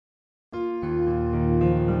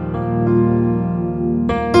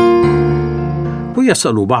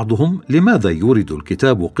ويسأل بعضهم لماذا يورد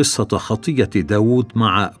الكتاب قصة خطية داود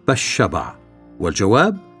مع بشبع؟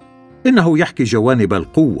 والجواب: إنه يحكي جوانب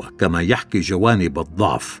القوة كما يحكي جوانب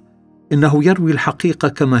الضعف، إنه يروي الحقيقة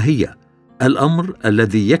كما هي، الأمر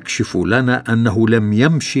الذي يكشف لنا أنه لم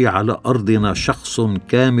يمشي على أرضنا شخص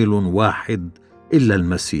كامل واحد إلا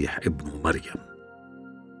المسيح ابن مريم.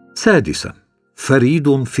 سادساً،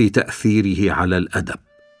 فريد في تأثيره على الأدب.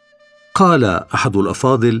 قال أحد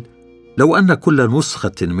الأفاضل: لو أن كل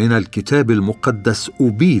نسخة من الكتاب المقدس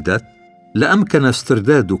أبيدت لأمكن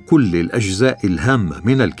استرداد كل الأجزاء الهامة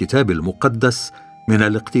من الكتاب المقدس من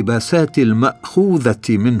الاقتباسات المأخوذة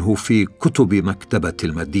منه في كتب مكتبة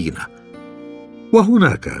المدينة.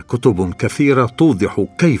 وهناك كتب كثيرة توضح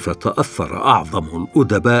كيف تأثر أعظم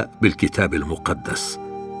الأدباء بالكتاب المقدس.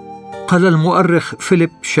 قال المؤرخ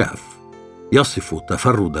فيليب شاف يصف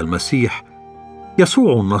تفرد المسيح: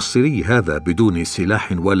 يسوع الناصري هذا بدون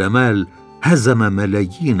سلاح ولا مال هزم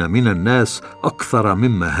ملايين من الناس أكثر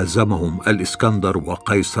مما هزمهم الإسكندر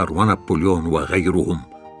وقيصر ونابليون وغيرهم،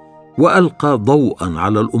 وألقى ضوءا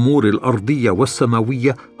على الأمور الأرضية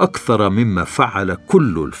والسماوية أكثر مما فعل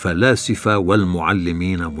كل الفلاسفة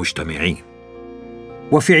والمعلمين مجتمعين.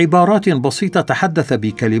 وفي عبارات بسيطة تحدث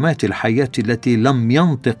بكلمات الحياة التي لم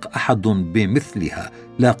ينطق أحد بمثلها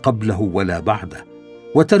لا قبله ولا بعده،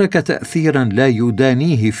 وترك تأثيرا لا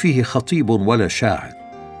يدانيه فيه خطيب ولا شاعر،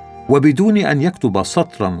 وبدون أن يكتب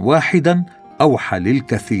سطرا واحدا أوحى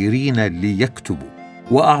للكثيرين ليكتبوا،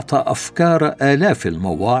 وأعطى أفكار آلاف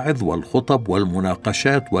المواعظ والخطب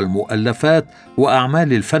والمناقشات والمؤلفات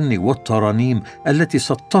وأعمال الفن والترانيم التي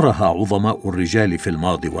سطرها عظماء الرجال في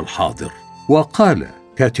الماضي والحاضر. وقال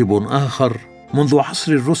كاتب آخر: منذ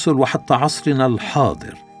عصر الرسل وحتى عصرنا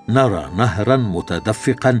الحاضر نرى نهرا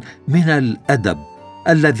متدفقا من الأدب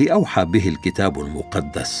الذي أوحى به الكتاب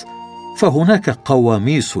المقدس، فهناك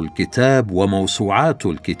قواميس الكتاب وموسوعات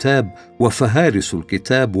الكتاب وفهارس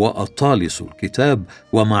الكتاب وأطالس الكتاب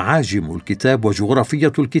ومعاجم الكتاب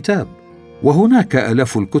وجغرافية الكتاب، وهناك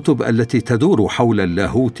آلاف الكتب التي تدور حول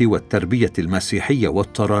اللاهوت والتربية المسيحية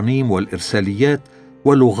والترانيم والإرساليات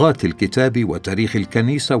ولغات الكتاب وتاريخ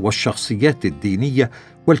الكنيسة والشخصيات الدينية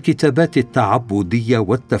والكتابات التعبدية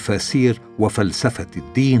والتفاسير وفلسفة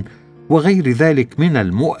الدين وغير ذلك من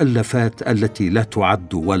المؤلفات التي لا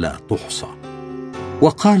تعد ولا تحصى.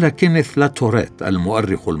 وقال كينيث لاتوريت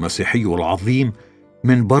المؤرخ المسيحي العظيم: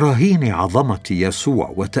 من براهين عظمة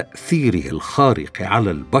يسوع وتأثيره الخارق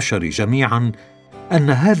على البشر جميعا أن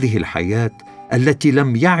هذه الحياة التي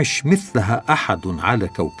لم يعش مثلها أحد على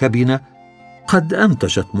كوكبنا قد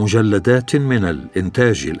أنتجت مجلدات من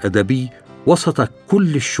الإنتاج الأدبي وسط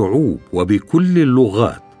كل الشعوب وبكل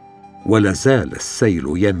اللغات، ولا زال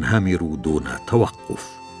السيل ينهمر دون توقف.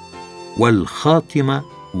 والخاتمة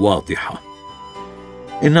واضحة: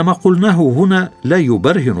 إن ما قلناه هنا لا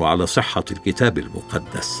يبرهن على صحة الكتاب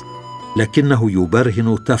المقدس، لكنه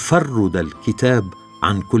يبرهن تفرد الكتاب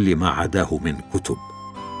عن كل ما عداه من كتب.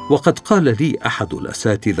 وقد قال لي أحد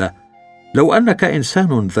الأساتذة: لو أنك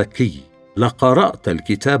إنسان ذكي لقرأت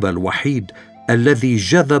الكتاب الوحيد الذي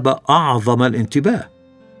جذب أعظم الانتباه،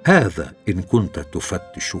 هذا إن كنت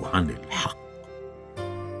تفتش عن الحق.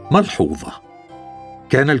 ملحوظة: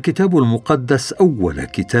 كان الكتاب المقدس أول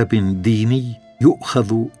كتاب ديني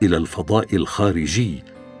يؤخذ إلى الفضاء الخارجي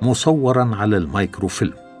مصوراً على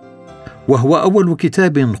الميكروفيلم، وهو أول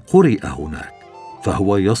كتاب قرئ هناك،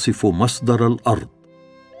 فهو يصف مصدر الأرض.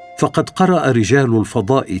 فقد قرأ رجال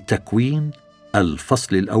الفضاء تكوين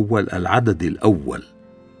الفصل الأول العدد الأول: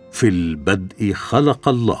 في البدء خلق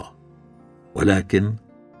الله. ولكن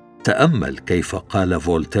تأمل كيف قال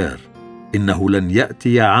فولتير: إنه لن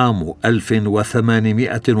يأتي عام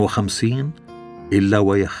 1850 إلا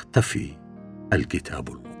ويختفي الكتاب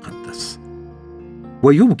المقدس.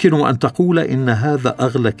 ويمكن أن تقول إن هذا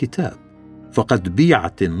أغلى كتاب، فقد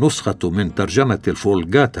بيعت النسخة من ترجمة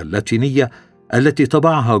الفولغاتا اللاتينية التي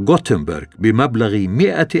طبعها غوتنبرغ بمبلغ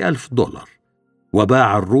 $100,000،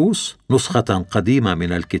 وباع الروس نسخة قديمة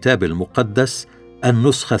من الكتاب المقدس،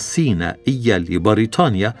 النسخة السينائية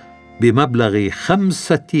لبريطانيا، بمبلغ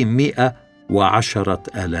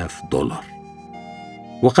 $510,000.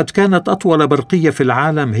 وقد كانت أطول برقية في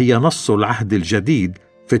العالم هي نص العهد الجديد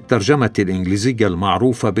في الترجمة الإنجليزية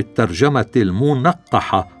المعروفة بالترجمة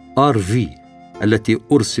المنقحة RV التي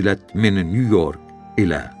أرسلت من نيويورك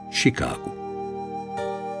إلى شيكاغو.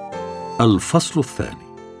 الفصل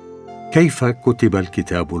الثاني: كيف كتب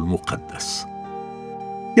الكتاب المقدس؟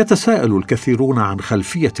 يتساءل الكثيرون عن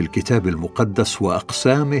خلفية الكتاب المقدس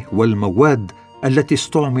وأقسامه والمواد التي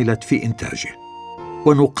استعملت في إنتاجه،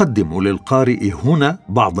 ونقدم للقارئ هنا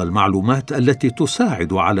بعض المعلومات التي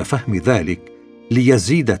تساعد على فهم ذلك،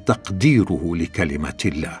 ليزيد تقديره لكلمة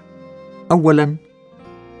الله. أولاً،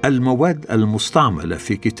 المواد المستعملة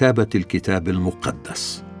في كتابة الكتاب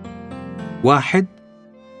المقدس. 1.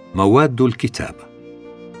 مواد الكتابة.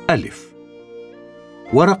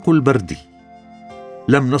 ورق البردي.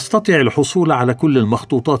 لم نستطع الحصول على كل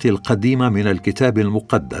المخطوطات القديمة من الكتاب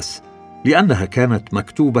المقدس لأنها كانت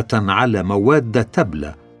مكتوبة على مواد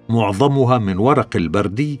تبلة، معظمها من ورق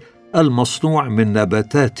البردي المصنوع من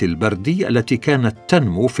نباتات البردي التي كانت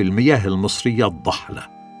تنمو في المياه المصرية الضحلة.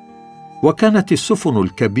 وكانت السفن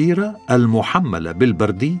الكبيرة المحملة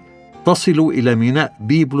بالبردي تصل إلى ميناء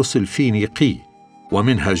بيبلس الفينيقي،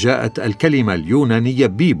 ومنها جاءت الكلمة اليونانية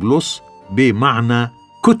بيبلس بمعنى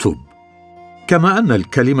كتب، كما أن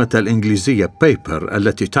الكلمة الإنجليزية paper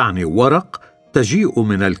التي تعني ورق تجيء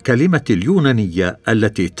من الكلمة اليونانية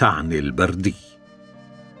التي تعني البردي.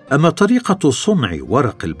 أما طريقة صنع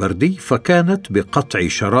ورق البردي فكانت بقطع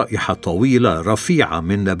شرائح طويلة رفيعة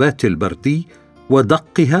من نبات البردي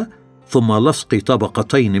ودقها، ثم لصق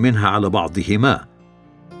طبقتين منها على بعضهما،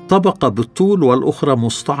 طبقة بالطول والأخرى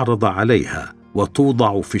مستعرضة عليها،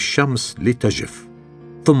 وتوضع في الشمس لتجف،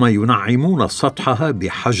 ثم ينعمون سطحها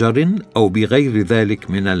بحجر أو بغير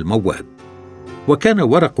ذلك من المواد. وكان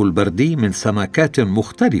ورق البردي من سمكات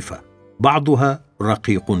مختلفة، بعضها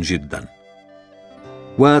رقيق جدا.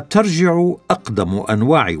 وترجع أقدم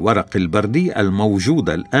أنواع ورق البردي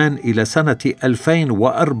الموجودة الآن إلى سنة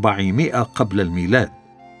 2400 قبل الميلاد،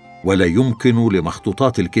 ولا يمكن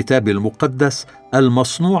لمخطوطات الكتاب المقدس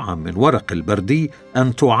المصنوعة من ورق البردي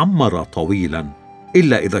أن تعمر طويلا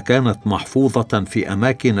إلا إذا كانت محفوظة في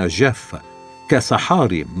أماكن جافة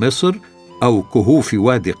كصحاري مصر أو كهوف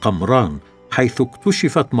وادي قمران، حيث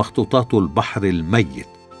اكتشفت مخطوطات البحر الميت.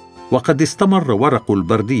 وقد استمر ورق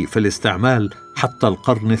البردي في الاستعمال حتى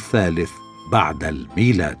القرن الثالث بعد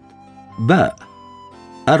الميلاد.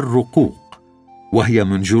 الرقوق، وهي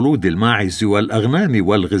من جلود الماعز والأغنام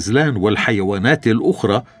والغزلان والحيوانات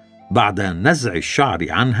الأخرى بعد نزع الشعر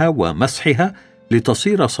عنها ومسحها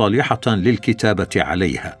لتصير صالحة للكتابة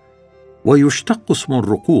عليها. ويشتق اسم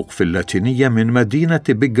الرقوق في اللاتينية من مدينة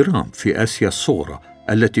بجرام في آسيا الصغرى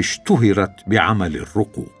التي اشتهرت بعمل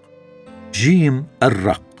الرقوق.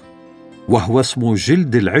 الرق، وهو اسم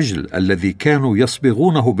جلد العجل الذي كانوا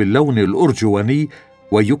يصبغونه باللون الأرجواني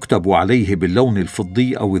ويكتب عليه باللون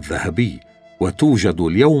الفضي أو الذهبي، وتوجد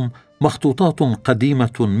اليوم مخطوطات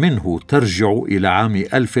قديمة منه ترجع إلى عام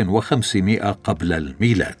 1500 قبل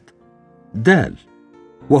الميلاد.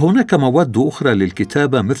 وهناك مواد أخرى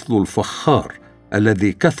للكتابة مثل الفخار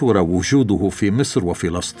الذي كثر وجوده في مصر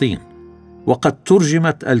وفلسطين، وقد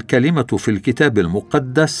ترجمت الكلمة في الكتاب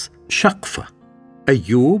المقدس شقفة.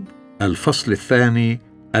 أيوب الفصل 2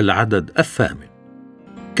 العدد 8.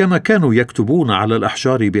 كما كانوا يكتبون على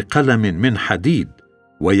الأحجار بقلم من حديد،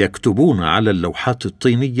 ويكتبون على اللوحات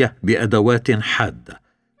الطينية بأدوات حادة،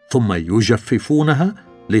 ثم يجففونها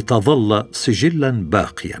لتظل سجلا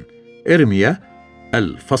باقيا. إرميا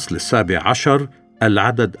الفصل 17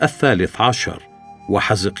 العدد 13،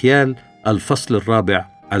 وحزقيال الفصل 4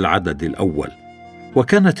 العدد 1.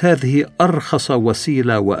 وكانت هذه أرخص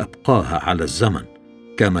وسيلة وأبقاها على الزمن،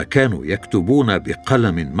 كما كانوا يكتبون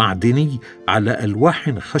بقلم معدني على ألواح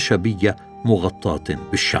خشبية مغطاة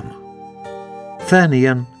بالشمع.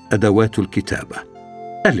 ثانياً، أدوات الكتابة.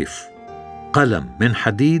 قلم من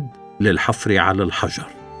حديد للحفر على الحجر.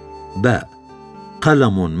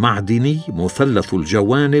 قلم معدني مثلث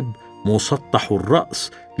الجوانب مسطح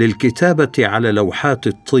الرأس للكتابة على لوحات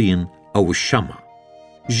الطين أو الشمع.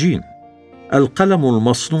 القلم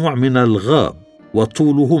المصنوع من الغاب،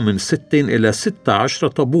 وطوله من 6 إلى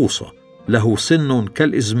 16 بوصة، له سن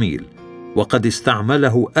كالإزميل، وقد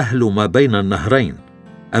استعمله أهل ما بين النهرين.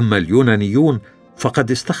 أما اليونانيون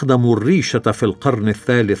فقد استخدموا الريشة في القرن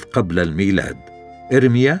الثالث قبل الميلاد.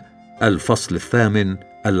 إرميا الفصل 8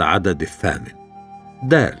 العدد 8.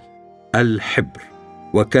 الحبر،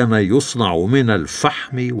 وكان يصنع من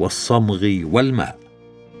الفحم والصمغ والماء.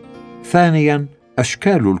 ثانياً،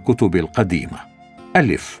 أشكال الكتب القديمة.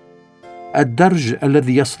 الدرج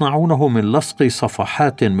الذي يصنعونه من لصق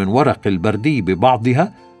صفحات من ورق البردي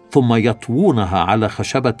ببعضها ثم يطوونها على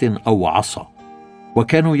خشبة أو عصا،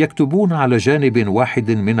 وكانوا يكتبون على جانب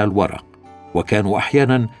واحد من الورق، وكانوا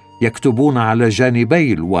أحيانا يكتبون على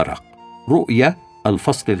جانبي الورق. رؤية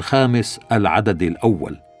الفصل 5 العدد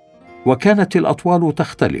 1. وكانت الأطوال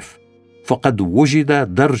تختلف، فقد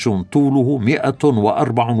وجد درج طوله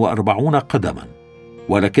 144 قدما،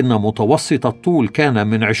 ولكن متوسط الطول كان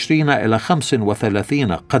من 20 إلى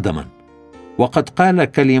 35 قدما. وقد قال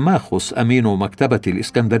كليماخوس أمين مكتبة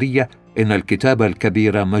الإسكندرية إن الكتاب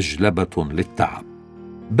الكبير مجلبة للتعب.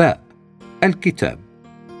 الكتاب،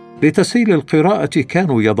 لتسهيل القراءة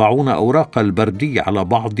كانوا يضعون أوراق البردي على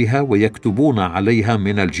بعضها ويكتبون عليها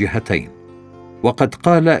من الجهتين. وقد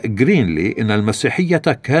قال جرينلي إن المسيحية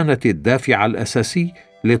كانت الدافع الأساسي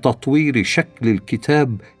لتطوير شكل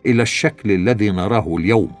الكتاب إلى الشكل الذي نراه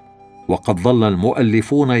اليوم، وقد ظل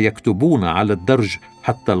المؤلفون يكتبون على الدرج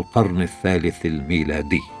حتى القرن الثالث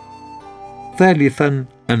الميلادي. ثالثاً،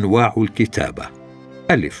 أنواع الكتابة.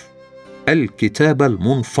 ألف، الكتابة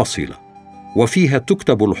المنفصلة، وفيها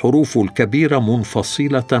تكتب الحروف الكبيرة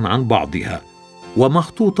منفصلة عن بعضها،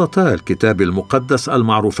 ومخطوطتا الكتاب المقدس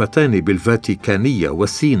المعروفتان بالفاتيكانية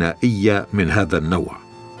والسينائية من هذا النوع.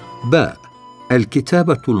 باء،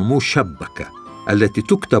 الكتابة المشبكة، التي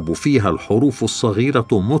تكتب فيها الحروف الصغيرة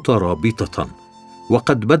مترابطة،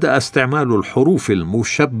 وقد بدأ استعمال الحروف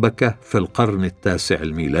المشبكة في القرن التاسع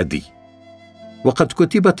الميلادي. وقد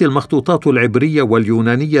كتبت المخطوطات العبرية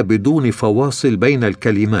واليونانية بدون فواصل بين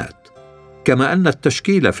الكلمات، كما أن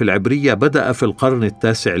التشكيل في العبرية بدأ في القرن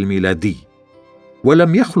التاسع الميلادي.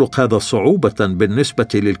 ولم يخلق هذا صعوبة بالنسبة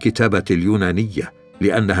للكتابة اليونانية،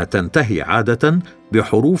 لأنها تنتهي عادة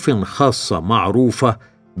بحروف خاصة معروفة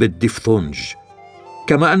بالدفثونج،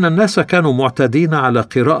 كما أن الناس كانوا معتادين على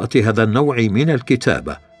قراءة هذا النوع من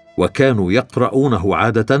الكتابة، وكانوا يقرؤونه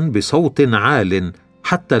عادة بصوت عال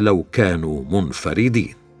حتى لو كانوا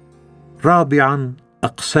منفردين. رابعاً،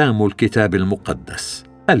 أقسام الكتاب المقدس.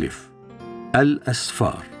 ألف،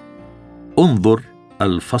 الأسفار، انظر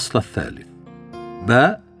الفصل الثالث.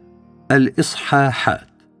 باء، الإصحاحات،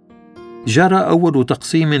 جرى أول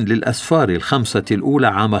تقسيم للأسفار الخمسة الأولى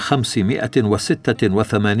عام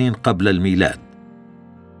 586 قبل الميلاد،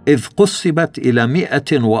 إذ قسمت إلى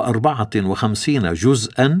 154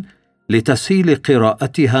 جزءاً لتسهيل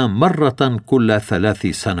قراءتها مرة كل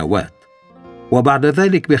 3 سنوات، وبعد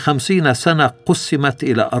ذلك ب50 سنة قسمت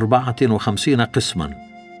إلى 54 قسماً،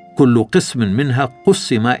 كل قسم منها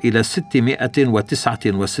قسم إلى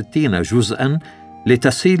 669 جزءاً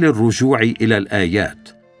لتسهيل الرجوع إلى الآيات.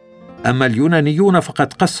 أما اليونانيون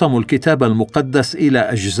فقد قسموا الكتاب المقدس إلى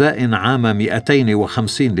أجزاء عام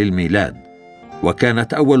 250 للميلاد،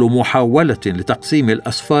 وكانت أول محاولة لتقسيم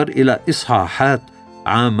الأسفار إلى إصحاحات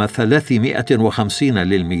عام 350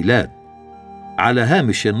 للميلاد على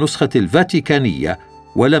هامش النسخة الفاتيكانية،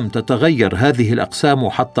 ولم تتغير هذه الأقسام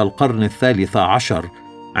حتى القرن الثالث عشر،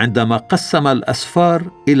 عندما قسم الأسفار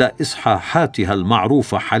إلى إصحاحاتها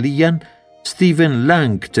المعروفة حالياً ستيفن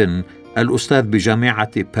لانغتون، الأستاذ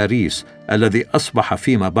بجامعة باريس، الذي أصبح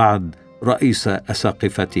فيما بعد رئيس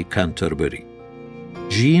أساقفة كانتربري.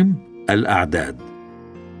 جيم، الأعداد،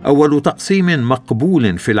 أول تقسيم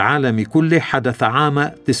مقبول في العالم كله حدث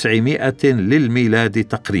عام 900 للميلاد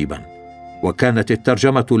تقريباً، وكانت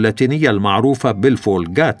الترجمة اللاتينية المعروفة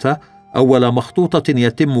بالفولغاتا أول مخطوطة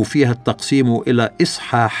يتم فيها التقسيم إلى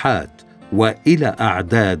إصحاحات وإلى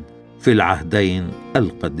أعداد في العهدين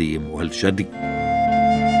القديم والجديد.